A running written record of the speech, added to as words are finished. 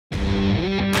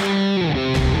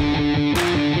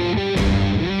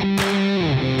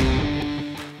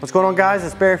What's going on, guys?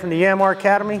 It's Barry from the YANMAR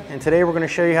Academy, and today we're going to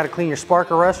show you how to clean your spark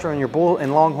arrestor on your Bull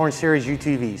and Longhorn series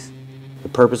UTVs. The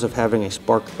purpose of having a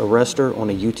spark arrestor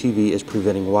on a UTV is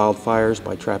preventing wildfires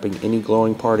by trapping any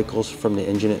glowing particles from the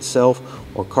engine itself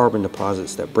or carbon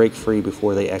deposits that break free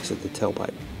before they exit the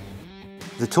tailpipe.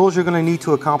 The tools you're going to need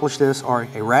to accomplish this are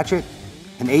a ratchet,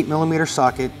 an 8mm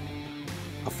socket,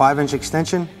 a 5-inch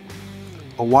extension,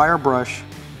 a wire brush,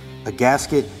 a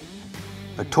gasket,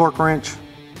 a torque wrench,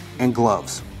 and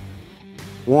gloves.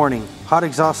 Warning: hot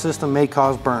exhaust system may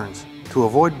cause burns. To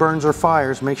avoid burns or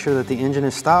fires, make sure that the engine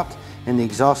is stopped and the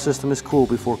exhaust system is cool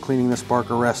before cleaning the spark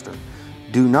arrestor.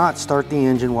 Do not start the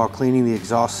engine while cleaning the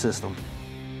exhaust system.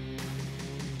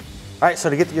 Alright,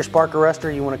 so to get to your spark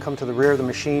arrestor, you want to come to the rear of the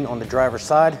machine on the driver's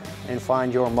side and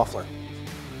find your muffler.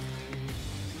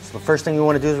 So the first thing we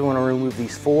want to do is we want to remove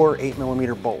these 4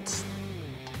 8mm bolts.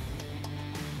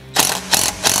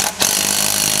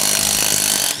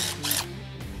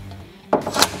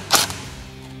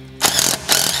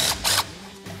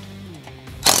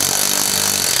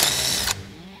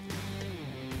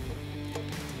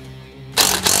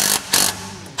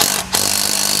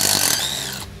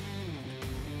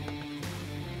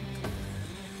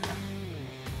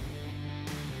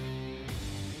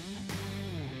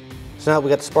 So now that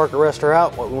we got the spark arrestor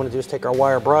out, what we want to do is take our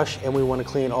wire brush and we want to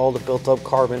clean all the built up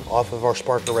carbon off of our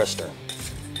spark arrestor.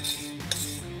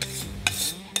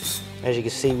 As you can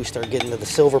see, we start getting to the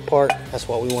silver part. That's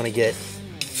what we want to get.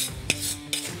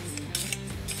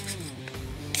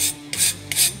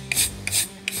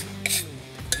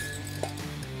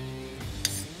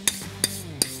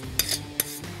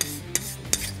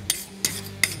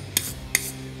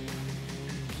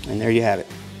 And there you have it.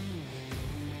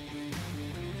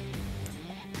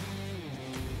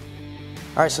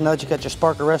 All right, so now that you got your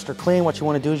spark arrestor clean, what you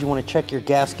want to do is you want to check your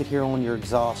gasket here on your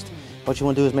exhaust. What you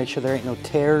want to do is make sure there ain't no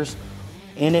tears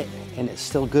in it and it's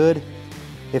still good.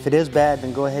 If it is bad,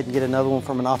 then go ahead and get another one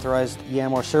from an authorized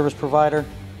YANMAR service provider.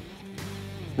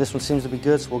 This one seems to be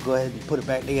good, so we'll go ahead and put it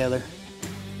back together.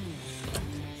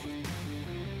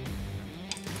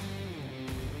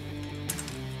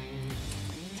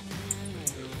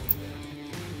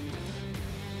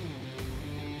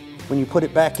 When you put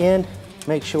it back in,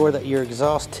 make sure that your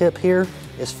exhaust tip here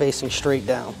is facing straight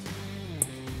down.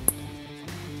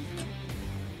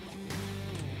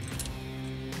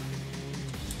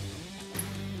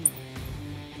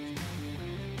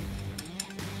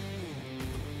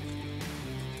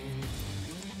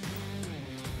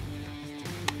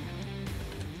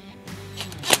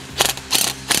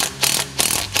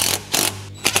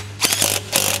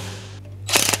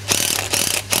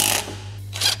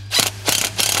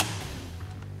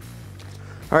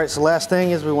 All right, so last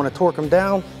thing is we want to torque them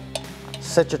down.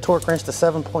 Set your torque wrench to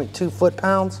 7.2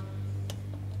 foot-pounds.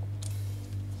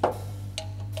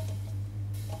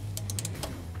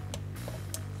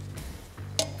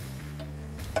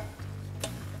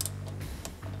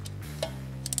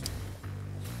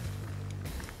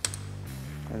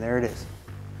 And there it is.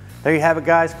 There you have it,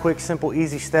 guys. Quick, simple,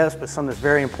 easy steps, but something that's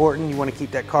very important. You want to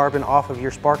keep that carbon off of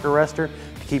your spark arrestor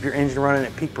to keep your engine running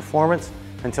at peak performance.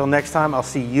 Until next time, I'll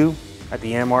see you at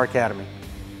the YANMAR Academy.